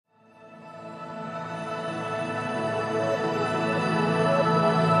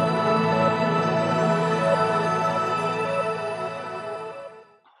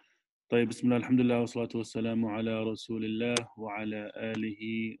طيب بسم الله الحمد لله والصلاة والسلام على رسول الله وعلى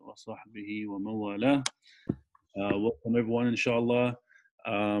آله وصحبه ومن والاه. Welcome everyone, inshallah.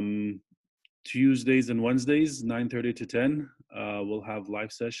 Um, Tuesdays and Wednesdays, 9:30 to 10, we'll have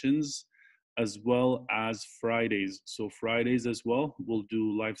live sessions as well as Fridays. So Fridays as well, we'll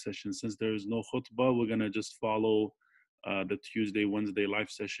do live sessions. Since there is no khutbah, we're going to just follow the Tuesday, Wednesday live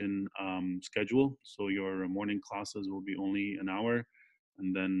session schedule. So your morning classes will be only an hour,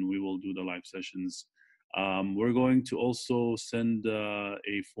 and then we will do the live sessions. We're going to also send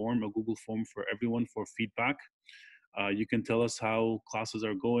a form, a Google form for everyone for feedback. You can tell us how classes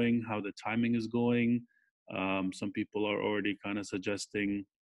are going, how the timing is going. Some people are already kind of suggesting,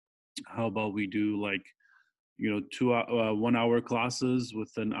 how about we do like, 1 hour classes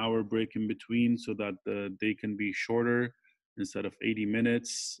with an hour break in between so that they can be shorter instead of 80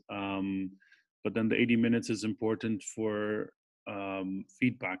 minutes. But then the 80 minutes is important for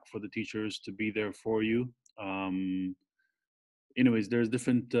feedback, for the teachers to be there for you. Anyways, there's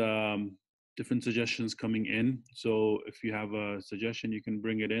different suggestions coming in. So if you have a suggestion, you can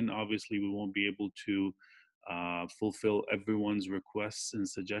bring it in. Obviously, we won't be able to fulfill everyone's requests and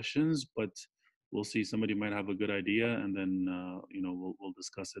suggestions, but we'll see. Somebody might have a good idea, and then we'll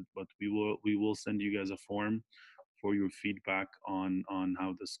discuss it. But we will send you guys a form for your feedback on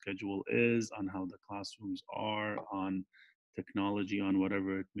how the schedule is, on how the classrooms are, on technology, on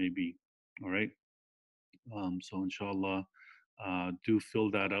whatever it may be. All right. So inshallah, do fill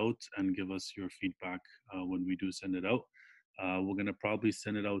that out and give us your feedback when we do send it out. We're gonna probably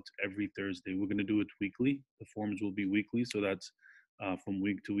send it out every Thursday. We're gonna do it weekly. The forms will be weekly, so that from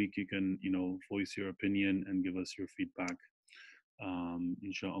week to week you can voice your opinion and give us your feedback.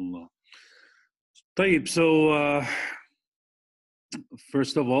 Inshallah. طيب, so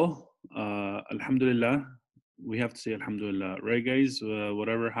first of all, Alhamdulillah, we have to say Alhamdulillah, right, guys?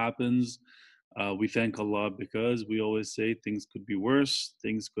 Whatever happens, we thank Allah, because we always say things could be worse.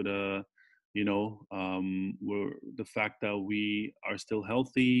 Things could, we're, the fact that we are still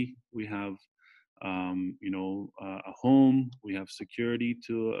healthy, we have, a home, we have security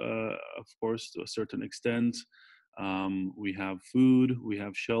to, of course, to a certain extent. We have food, we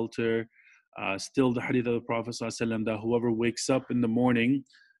have shelter. Still, the hadith of the Prophet ﷺ, that whoever wakes up in the morning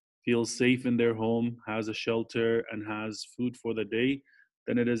feels safe in their home, has a shelter, and has food for the day,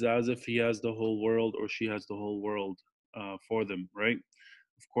 then it is as if he has the whole world, or she has the whole world for them, right?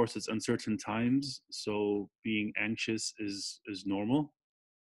 Of course, it's uncertain times, so being anxious is normal.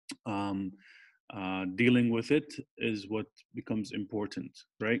 Dealing with it is what becomes important,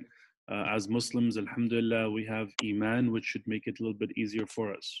 right? As Muslims, Alhamdulillah, we have Iman, which should make it a little bit easier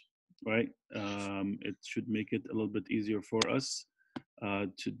for us, right? It should make it a little bit easier for us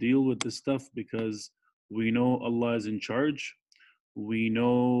to deal with this stuff, because we know Allah is in charge. We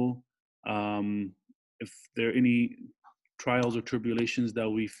know if there are any trials or tribulations that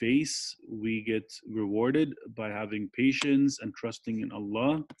we face, we get rewarded by having patience and trusting in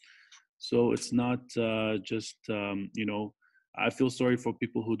Allah. So it's not just, I feel sorry for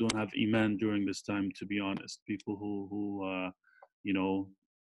people who don't have Iman during this time, to be honest. People who you know,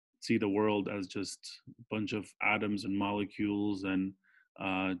 see the world as just a bunch of atoms and molecules, and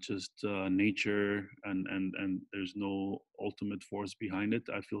just nature, and there's no ultimate force behind it.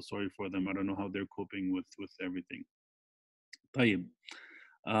 I feel sorry for them. I don't know how they're coping with everything. طيب.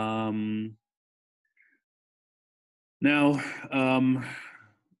 Now,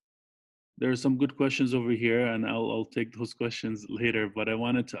 there are some good questions over here, and I'll take those questions later. But I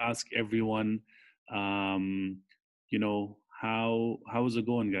wanted to ask everyone, how is it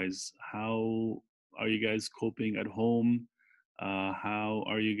going, guys? How are you guys coping at home? How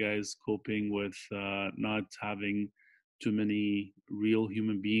are you guys coping with not having too many real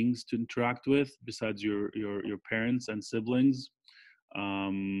human beings to interact with besides your parents and siblings?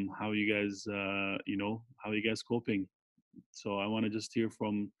 How are you guys, how are you guys coping? So I want to just hear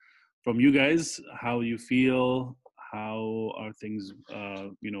from you guys, how you feel, how are things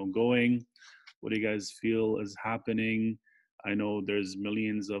going, what do you guys feel is happening. I know there's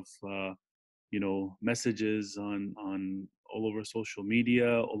millions of messages on all over social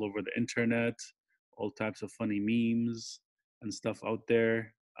media, all over the internet, all types of funny memes and stuff out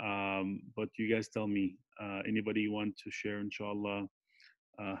there. But you guys tell me, anybody want to share, inshallah,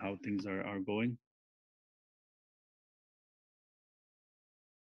 how things are going?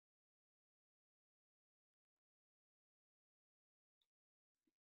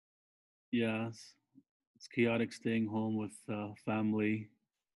 Yes, it's chaotic staying home with family,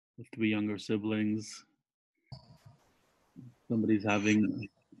 with three younger siblings. Somebody's having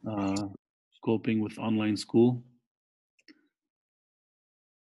uh, coping with online school.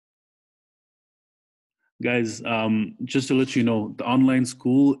 Guys, just to let you know, the online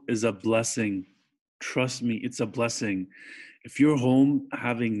school is a blessing. Trust me, it's a blessing. If you're home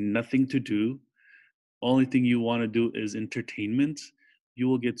having nothing to do, only thing you want to do is entertainment, you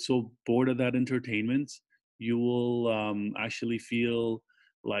will get so bored of that entertainment. You will actually feel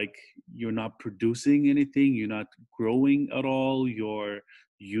like you're not producing anything, you're not growing at all, you're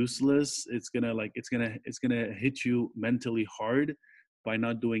useless. It's gonna hit you mentally hard by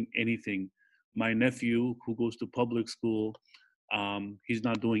not doing anything. My nephew who goes to public school, he's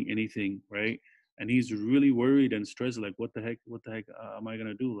not doing anything, right? And he's really worried and stressed, like what the heck am I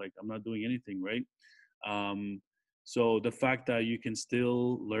gonna do? Like, I'm not doing anything, right? um, so the fact that you can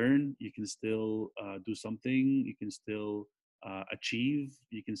still learn, you can still do something, you can still achieve,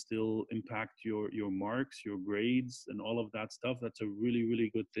 you can still impact your marks, your grades, and all of that stuff, that's a really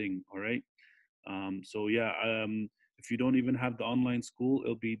really good thing. All right. So yeah, if you don't even have the online school,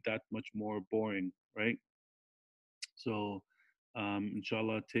 it'll be that much more boring, right? So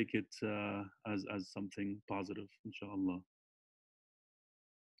inshallah, take it as something positive, inshallah.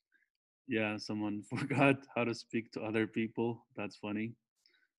 Yeah, someone forgot how to speak to other people. That's funny.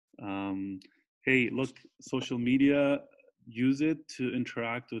 Um, hey, look, social media, use it to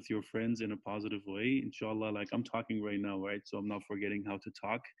interact with your friends in a positive way. Inshallah, like I'm talking right now, right? So I'm not forgetting how to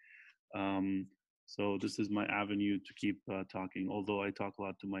talk. Um, so this is my avenue to keep talking, although I talk a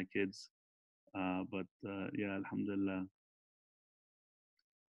lot to my kids. But yeah, Alhamdulillah.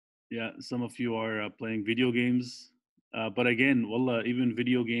 Yeah, some of you are playing video games. But again, wallah, even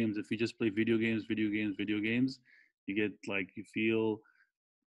video games, if you just play video games, video games, video games, you get like, you feel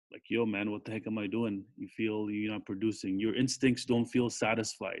like, yo, man, what the heck am I doing? You feel you're not producing. Your instincts don't feel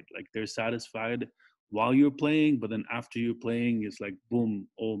satisfied. Like, they're satisfied while you're playing, but then after you're playing, it's like, boom,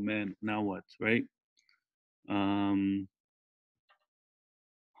 oh man, now what, right? Um,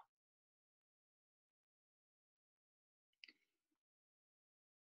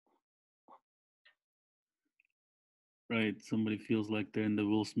 right. Somebody feels like they're in the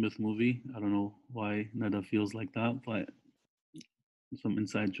Will Smith movie. I don't know why Nada feels like that, but some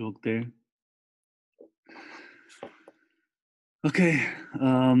inside joke there. Okay.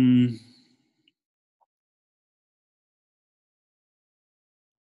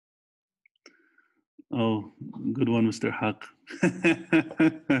 Oh, good one, Mr. Haq.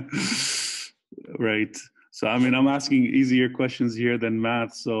 Right. So I mean, I'm asking easier questions here than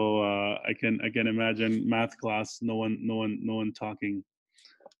math. So I can imagine math class. No one talking.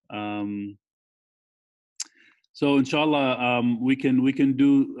 Um, so inshallah, we can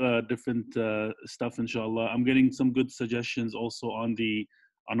do different stuff. Inshallah, I'm getting some good suggestions also on the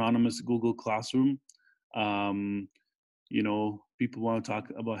anonymous Google Classroom. Um, people want to talk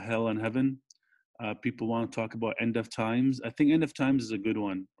about hell and heaven. People want to talk about end of times. I think end of times is a good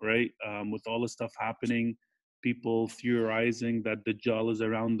one, right? With all the stuff happening, people theorizing that Dajjal is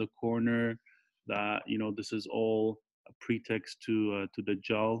around the corner, that this is all a pretext to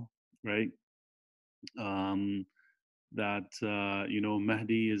Dajjal, right? Um, that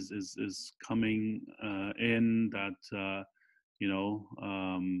Mahdi is coming in. That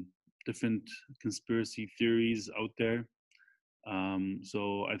different conspiracy theories out there.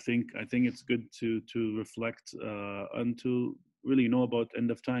 So I think it's good to reflect and to really know about end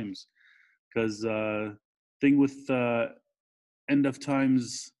of times, because thing with end of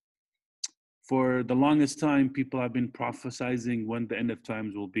times, for the longest time people have been prophesizing when the end of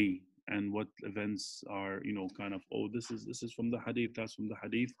times will be and what events are, kind of, oh, this is from the hadith, that's from the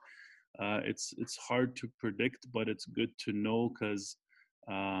hadith. It's hard to predict, but it's good to know, because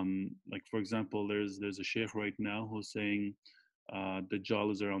like, for example, there's a sheikh right now who's saying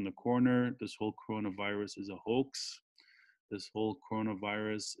Dajjal is around the corner. This whole coronavirus is a hoax. This whole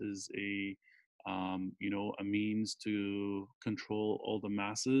coronavirus is a means to control all the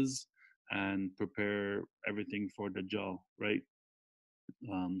masses and prepare everything for Dajjal, right?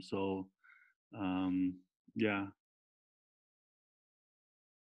 So um, yeah.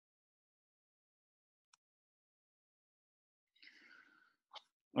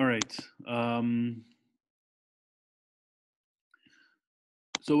 All right. Um,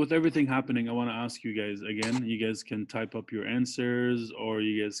 So with everything happening, I want to ask you guys again. You guys can type up your answers, or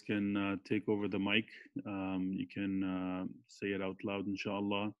you guys can take over the mic. You can say it out loud,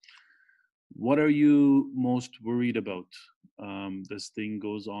 inshallah. What are you most worried about? This thing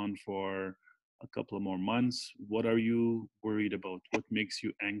goes on for a couple of more months. What are you worried about? What makes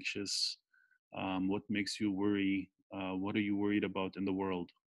you anxious? What makes you worry? What are you worried about in the world?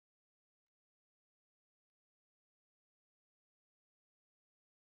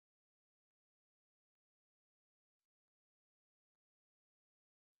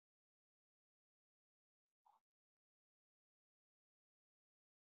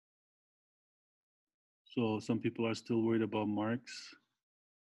 So some people are still worried about marks,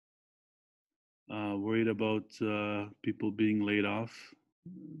 worried about people being laid off,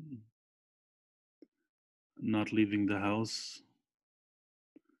 not leaving the house.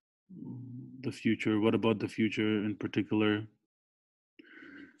 The future. What about the future in particular?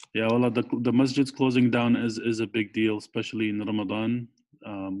 Yeah, well, the masjid's closing down is a big deal, especially in Ramadan.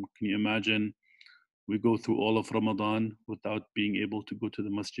 Can you imagine? We go through all of Ramadan without being able to go to the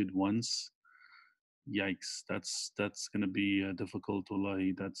masjid once. Yikes, that's gonna be difficult.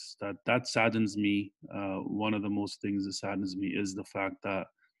 Wallahi, that saddens me. One of the most things that saddens me is the fact that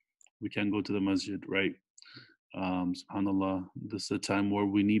we can't go to the masjid, right? Subhanallah, this is a time where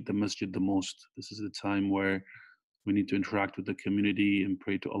we need the masjid the most. This is a time where we need to interact with the community and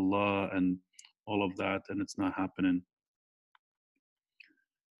pray to Allah and all of that, and it's not happening.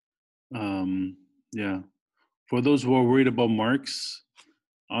 Um, yeah. For those who are worried about marks,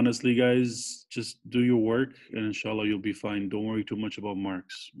 honestly, guys, just do your work and inshallah you'll be fine. Don't worry too much about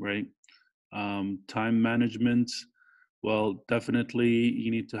marks, right? Time management, well, definitely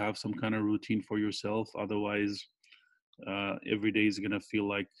you need to have some kind of routine for yourself. Otherwise, every day is going to feel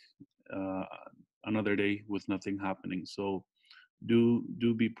like uh, another day with nothing happening. So do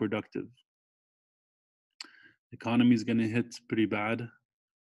be productive. Economy is going to hit pretty bad,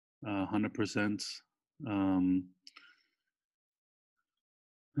 100%. Um,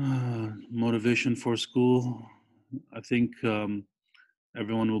 Motivation for school. I think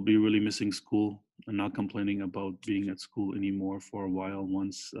everyone will be really missing school and not complaining about being at school anymore for a while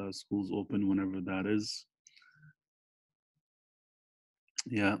once schools open, whenever that is.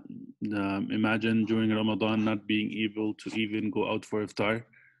 Yeah, imagine during Ramadan not being able to even go out for iftar,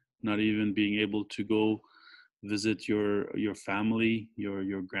 not even being able to go visit your family,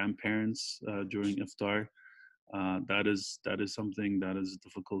 your grandparents during iftar. That is something that is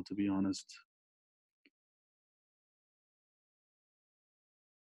difficult, to be honest.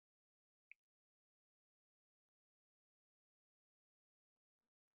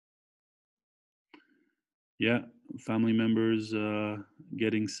 Yeah, family members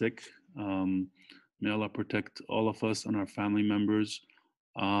getting sick. Um, May Allah protect all of us and our family members.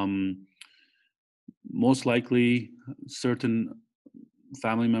 Um, Most likely, certain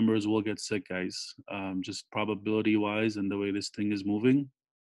family members will get sick, guys. Just probability wise, and the way this thing is moving,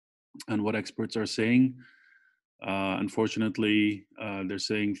 and what experts are saying. Unfortunately, they're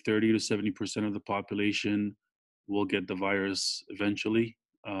saying 30 to 70% of the population will get the virus eventually.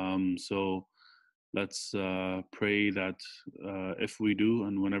 So let's pray that if we do,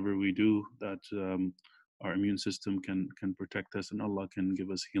 and whenever we do, that our immune system can protect us and Allah can give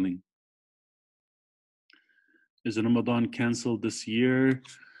us healing. Is Ramadan canceled this year?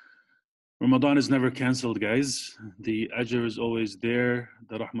 Ramadan is never canceled, guys. The ajr is always there.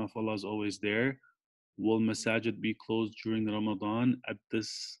 The rahmah of Allah is always there. Will masajid be closed during Ramadan? At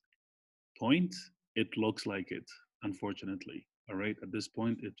this point, it looks like it, unfortunately. All right. At this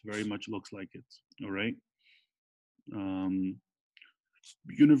point, it very much looks like it. All right. Um,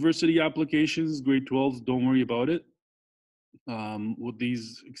 University applications, grade 12s, don't worry about it. With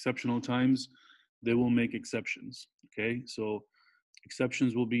these exceptional times, they will make exceptions. Okay. So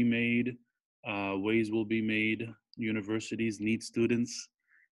exceptions will be made, ways will be made. Universities need students,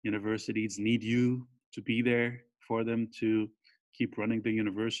 universities need you to be there for them to keep running the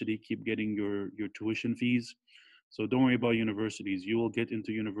university, keep getting your tuition fees. So don't worry about universities. You will get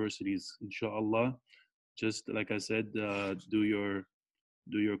into universities, inshallah. Just like I said, do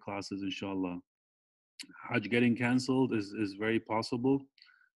your classes, inshallah. Hajj getting canceled is very possible.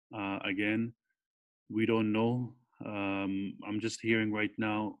 Again, we don't know. I'm just hearing right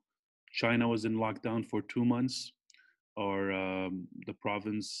now, China was in lockdown for 2 months, or the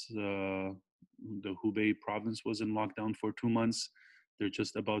province, the Hubei province was in lockdown for 2 months. They're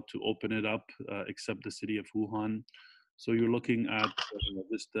just about to open it up, except the city of Wuhan. So you're looking at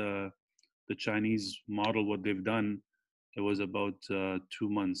just the Chinese model, what they've done. It was about 2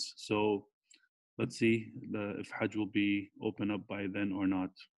 months. So let's see if Hajj will be open up by then or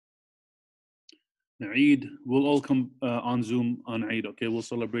not. Eid, we'll all come on Zoom on Eid. Okay, we'll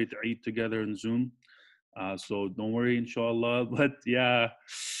celebrate Eid together in Zoom. So don't worry, inshallah. But yeah,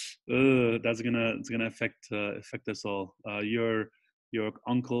 it's gonna affect us all. Your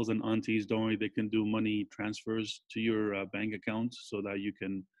uncles and aunties, don't worry, they can do money transfers to your bank account so that you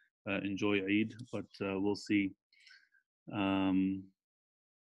can enjoy Eid. But we'll see. Um,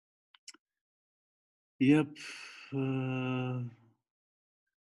 yep. Uh,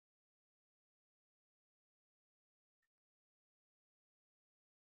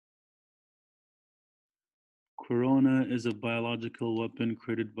 Corona is a biological weapon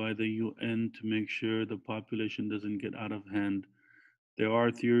created by the UN to make sure the population doesn't get out of hand. There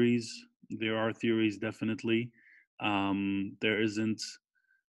are theories. There are theories, definitely. There isn't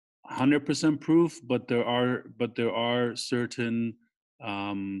 100% proof, but there are certain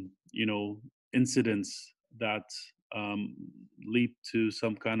incidents that um, lead to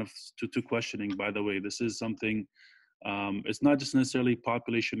some kind of to questioning. By the way, this is something. It's not just necessarily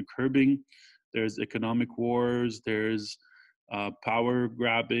population curbing. There's economic wars. There's power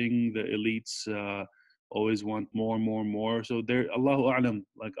grabbing. The elites always want more, more, more. So there, Allahu A'lam,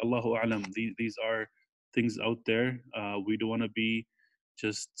 like Allahu A'lam. These are things out there. We don't want to be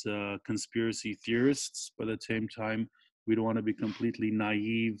just conspiracy theorists, but at the same time, we don't want to be completely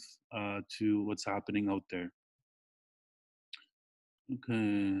naive to what's happening out there.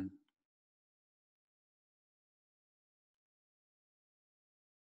 Okay.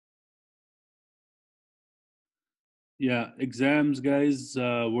 Yeah, exams, guys.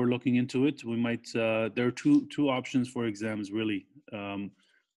 We're looking into it. We might. There are two options for exams, really.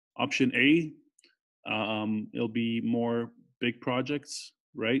 Option A, it'll be more big projects,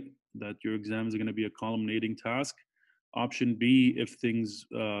 right? That your exams are going to be a culminating task. Option B, if things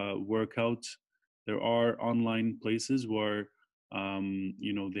work out, there are online places where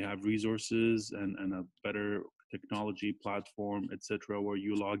they have resources and a better technology platform, etc., where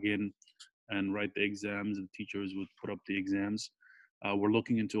you log in and write the exams, and teachers would put up the exams. We're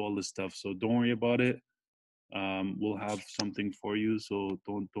looking into all this stuff, so don't worry about it. We'll have something for you, so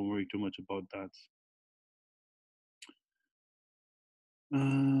don't worry too much about that.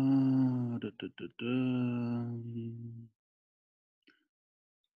 Da, da, da, da.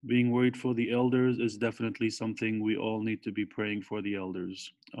 Being worried for the elders is definitely something we all need to be praying for the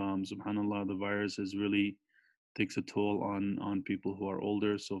elders. Subhanallah, the virus has really takes a toll on people who are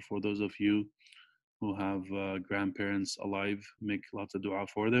older. So for those of you who have grandparents alive, make lots of dua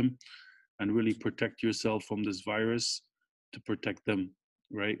for them and really protect yourself from this virus to protect them,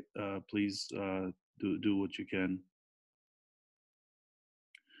 right? Please do what you can.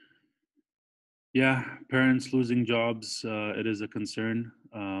 Yeah, parents losing jobs, it is a concern.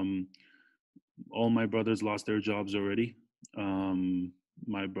 All my brothers lost their jobs already.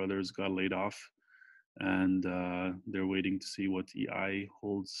 My brothers got laid off, and they're waiting to see what EI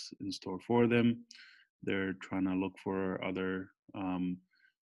holds in store for them. They're trying to look for other,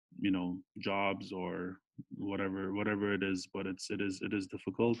 jobs or whatever it is. But it is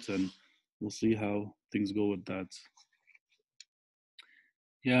difficult, and we'll see how things go with that.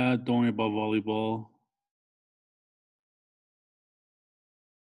 Yeah, don't worry about volleyball.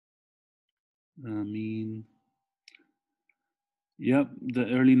 I mean, yep, the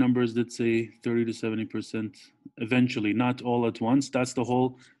early numbers did say 30 to 70% eventually, not all at once. That's the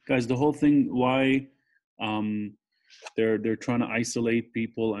whole, guys, the whole thing why um, they're trying to isolate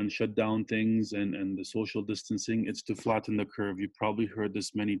people and shut down things and the social distancing. It's to flatten the curve. You probably heard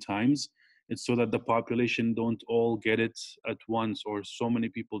this many times. It's so that the population don't all get it at once, or so many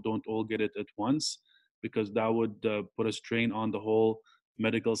people don't all get it at once, because that would put a strain on the whole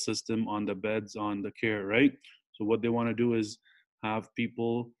medical system, on the beds, on the care, right? So what they want to do is have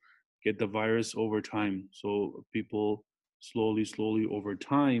people get the virus over time. So people slowly over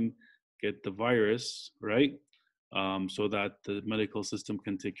time get the virus, right? So that the medical system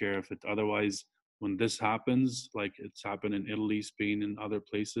can take care of it. Otherwise, when this happens, like it's happened in Italy, Spain, and other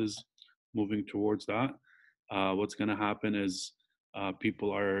places, moving towards that, what's going to happen is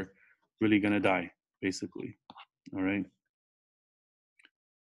people are really going to die, basically. All right.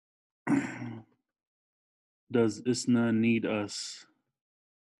 Does ISNA need us?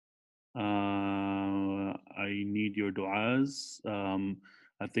 I need your du'as.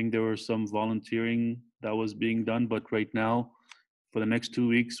 I think there were some volunteering that was being done, but right now, for the next 2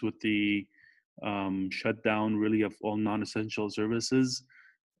 weeks, with the shutdown really of all non-essential services,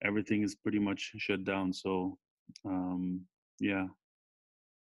 everything is pretty much shut down. So, yeah.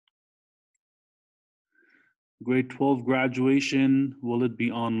 Grade 12 graduation, will it be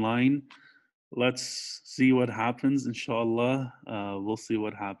online? Let's see what happens, inshallah. We'll see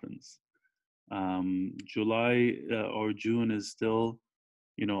what happens. July or June is still,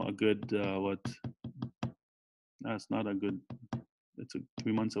 a good, what? That's not a good, it's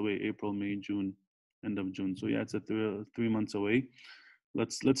 3 months away. April, May, June, end of June. So yeah, it's a 3 months away.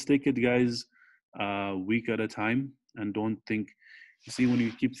 Let's take it, guys, week at a time, and don't think. You see, when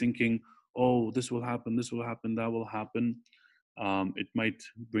you keep thinking, oh, this will happen, that will happen, it might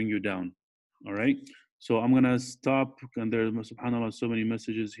bring you down. All right. So I'm gonna stop, and there's, subhanallah, so many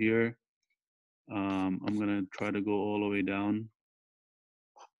messages here. I'm gonna try to go all the way down.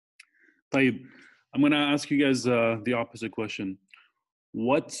 طيب, I'm gonna ask you guys the opposite question.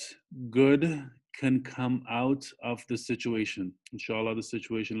 What good can come out of the situation? Inshallah, the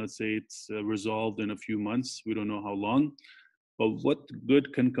situation, let's say it's resolved in a few months. We don't know how long, but what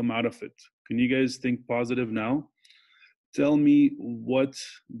good can come out of it? Can you guys think positive now? Tell me what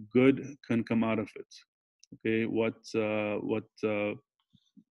good can come out of it. Okay, what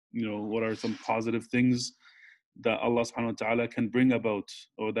are some positive things that Allah subhanahu wa ta'ala can bring about,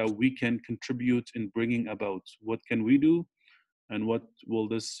 or that we can contribute in bringing about? What can we do, and what will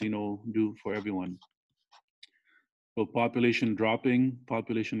this do for everyone? So population dropping,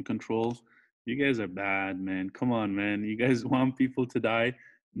 population control. You guys are bad, man. Come on, man. You guys want people to die?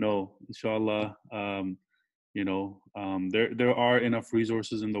 No, inshallah. There are enough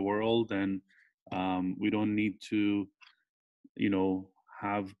resources in the world, and we don't need to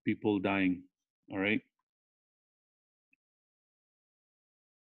have people dying. All right.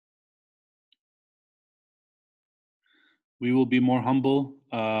 We will be more humble.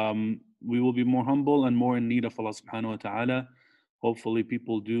 We will be more humble and more in need of Allah subhanahu wa ta'ala. Hopefully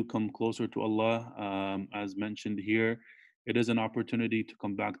people do come closer to Allah. As mentioned here, it is an opportunity to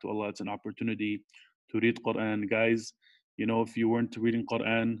come back to Allah. It's an opportunity to read Quran. Guys, if you weren't reading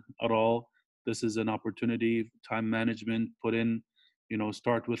Quran at all, this is an opportunity. Time management, put in,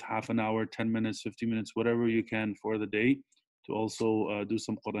 start with half an hour, 10 minutes, 50 minutes, whatever you can for the day, to also do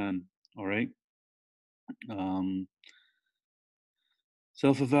some Quran. All right. Um,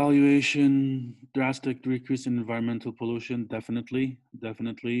 Self-evaluation, drastic decrease in environmental pollution, definitely.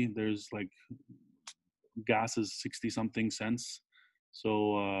 There's like gas is 60 something cents.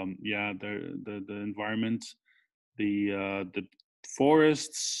 So yeah, the environment, the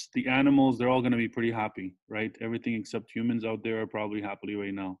forests, the animals, they're all gonna be pretty happy, right? Everything except humans out there are probably happily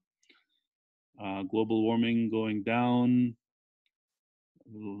right now. Global warming going down,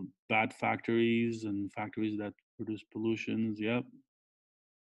 bad factories and factories that produce pollutions, yep.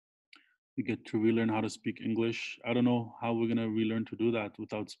 We get to relearn how to speak English. I don't know how we're gonna relearn to do that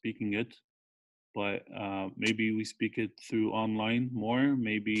without speaking it, but maybe we speak it through online more.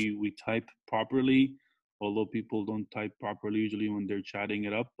 Maybe we type properly, although people don't type properly usually when they're chatting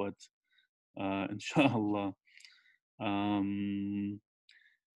it up. But inshallah, um,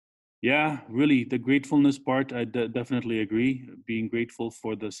 yeah, really, the gratefulness part, I definitely agree. Being grateful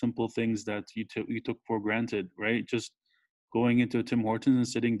for the simple things that you took for granted, right? Just going into Tim Hortons and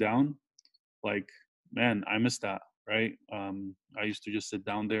sitting down, like, man, I miss that, right? I used to just sit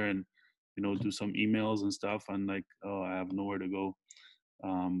down there and do some emails and stuff, and like, oh, I have nowhere to go.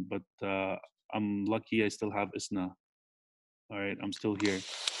 But I'm lucky I still have Isna. All right, I'm still here.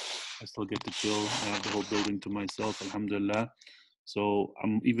 I still get to chill. I have the whole building to myself, alhamdulillah. So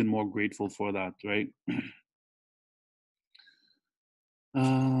I'm even more grateful for that, right?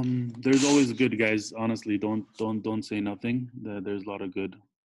 There's always good, guys. Honestly, don't say nothing. There's a lot of good.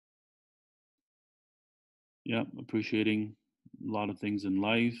 Yeah, appreciating a lot of things in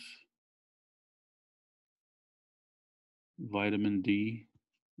life. Vitamin D.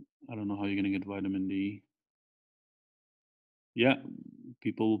 I don't know how you're gonna get vitamin D. Yeah,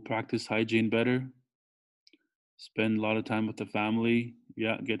 people will practice hygiene better. Spend a lot of time with the family.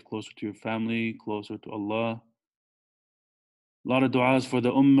 Yeah, get closer to your family, closer to Allah. A lot of du'as for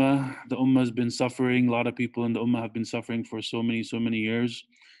the ummah. The ummah has been suffering. A lot of people in the ummah have been suffering for so many years.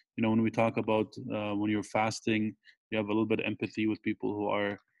 When we talk about when you're fasting, you have a little bit of empathy with people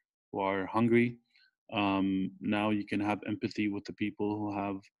who are hungry. Now you can have empathy with the people who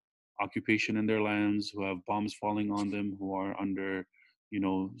have occupation in their lands, who have bombs falling on them, who are under,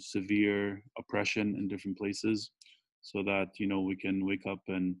 severe oppression in different places, so that we can wake up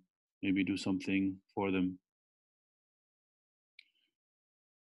and maybe do something for them.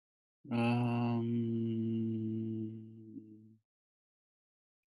 Um,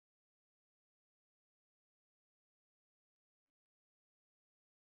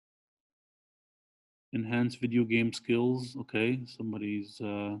 enhance video game skills. Okay,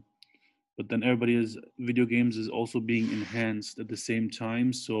 but then everybody's video games is also being enhanced at the same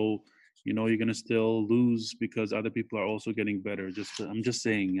time. So, you're gonna still lose because other people are also getting better. I'm just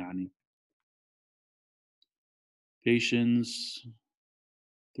saying, yani. Patience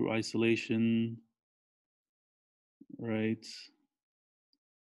through isolation, right?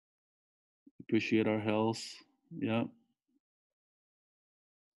 Appreciate our health. Yeah.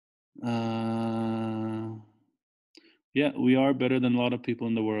 Uh, yeah, we are better than a lot of people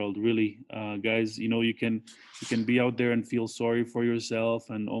in the world, really. Guys, you can be out there and feel sorry for yourself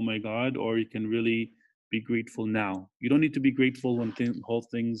and oh my God, or you can really be grateful now. You don't need to be grateful when whole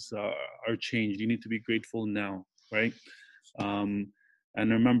things are changed. You need to be grateful now, right? Um,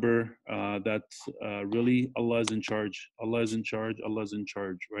 And remember that really Allah is in charge. Allah is in charge. Allah is in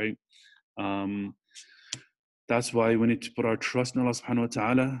charge, right? Um, that's why we need to put our trust in Allah subhanahu wa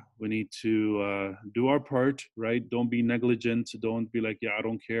ta'ala. We need to do our part, right? Don't be negligent. Don't be like, yeah, I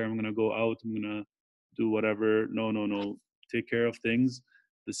don't care. I'm going to go out. I'm going to do whatever. No, no, no. Take care of things.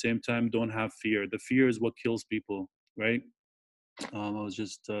 At the same time, don't have fear. The fear is what kills people, right? I was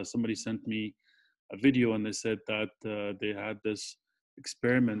just, somebody sent me a video and they said that they had this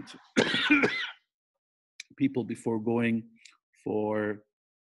experiment. People before going for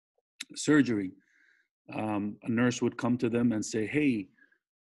surgery, a nurse would come to them and say, hey,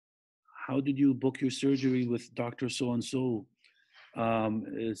 how did you book your surgery with Dr. So and so?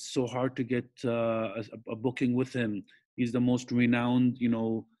 It's so hard to get a booking with him. He's the most renowned,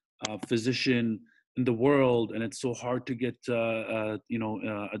 physician in the world, and it's so hard to get, an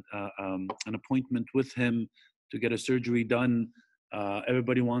appointment with him to get a surgery done.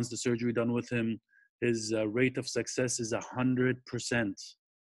 Everybody wants the surgery done with him. His rate of success is 100%,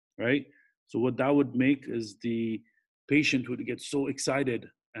 right? So what that would make is the patient would get so excited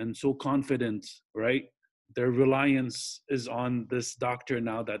and so confident, right? Their reliance is on this doctor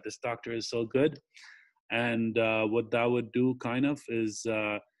now that this doctor is so good. And what that would do kind of is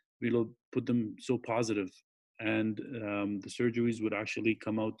we'll put them so positive, and the surgeries would actually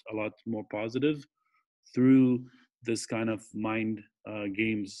come out a lot more positive through this kind of mind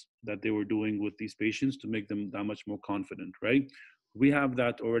games that they were doing with these patients to make them that much more confident, right? We have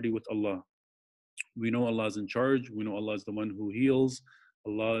that already with Allah. We know Allah is in charge. We know Allah is the one who heals.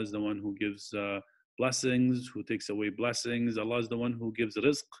 Allah is the one who gives blessings, who takes away blessings. Allah is the one who gives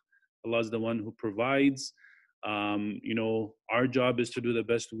rizq. Allah is the one who provides. Our job is to do the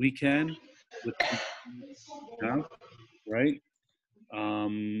best we can with what we have, right?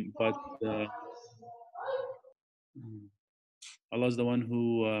 But Allah is the one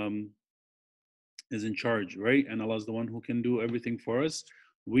who is in charge, right? And Allah is the one who can do everything for us.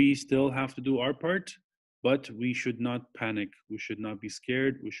 We still have to do our part, but we should not panic. We should not be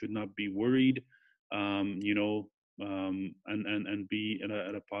scared. We should not be worried. And be in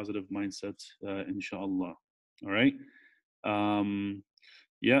a positive mindset, inshallah. All right.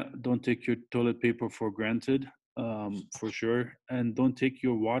 Yeah, don't take your toilet paper for granted, for sure, and don't take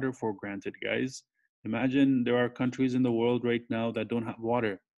your water for granted, guys. Imagine there are countries in the world right now that don't have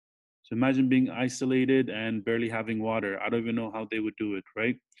water. So imagine being isolated and barely having water. I don't even know how they would do it,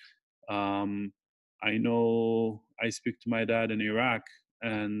 right? Um, I know I speak to my dad in Iraq,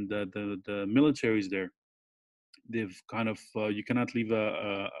 and the militaries there. They've kind of you cannot leave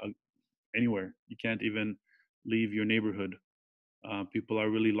anywhere. You can't even leave your neighborhood. People are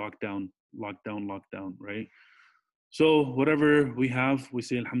really locked down, right? So whatever we have, we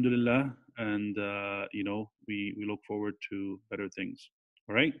say Alhamdulillah, and we look forward to better things.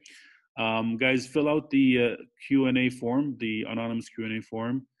 All right. Guys, fill out the Q&A form, the anonymous Q&A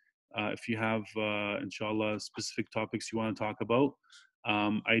form, if you have, inshallah, specific topics you want to talk about.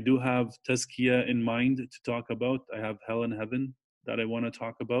 I do have Tazkiyah in mind to talk about. I have Hell and Heaven that I want to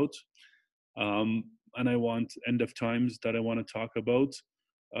talk about. And I want End of Times that I want to talk about.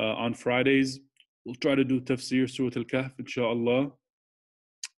 On Fridays, we'll try to do Tafsir Surah Al-Kahf, inshallah.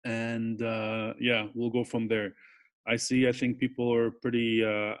 And yeah, we'll go from there. I think people are pretty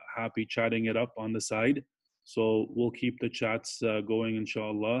happy chatting it up on the side. So we'll keep the chats going,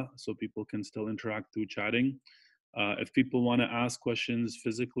 inshallah, so people can still interact through chatting. If people want to ask questions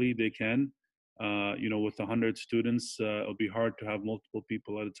physically, they can. With 100 students, it'll be hard to have multiple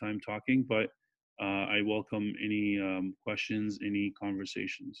people at a time talking, but I welcome any questions, any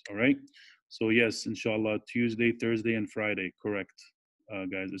conversations. All right. So yes, inshallah, Tuesday, Thursday, and Friday. Correct,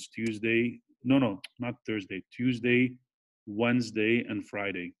 guys. It's Tuesday. No, not Thursday. Tuesday, Wednesday, and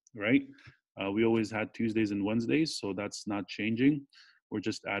Friday. Right. We always had Tuesdays and Wednesdays, so that's not changing. We're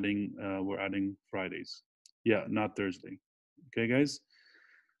just adding. We're adding Fridays. Yeah, not Thursday. Okay, guys.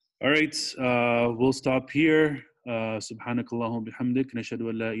 All right, we'll stop here. سبحانك اللهم وبحمدك نشهد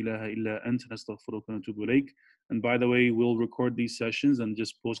أن لا إله إلا أنت نستغفرك ونتوب إليك. And by the way, we'll record these sessions and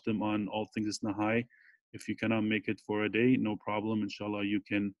just post them on All Things Isna High. If you cannot make it for a day, no problem. Inshallah, you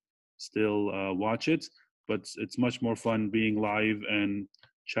can still watch it. But it's much more fun being live and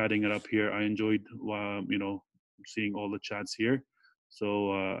chatting it up here. I enjoyed, seeing all the chats here.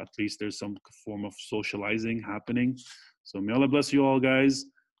 So at least there's some form of socializing happening. So may Allah bless you all, guys.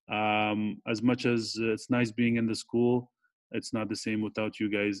 As much as it's nice being in the school, it's not the same without you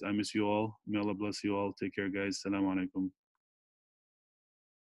guys. I miss you all. May Allah bless you all. Take care, guys. Assalamu alaikum.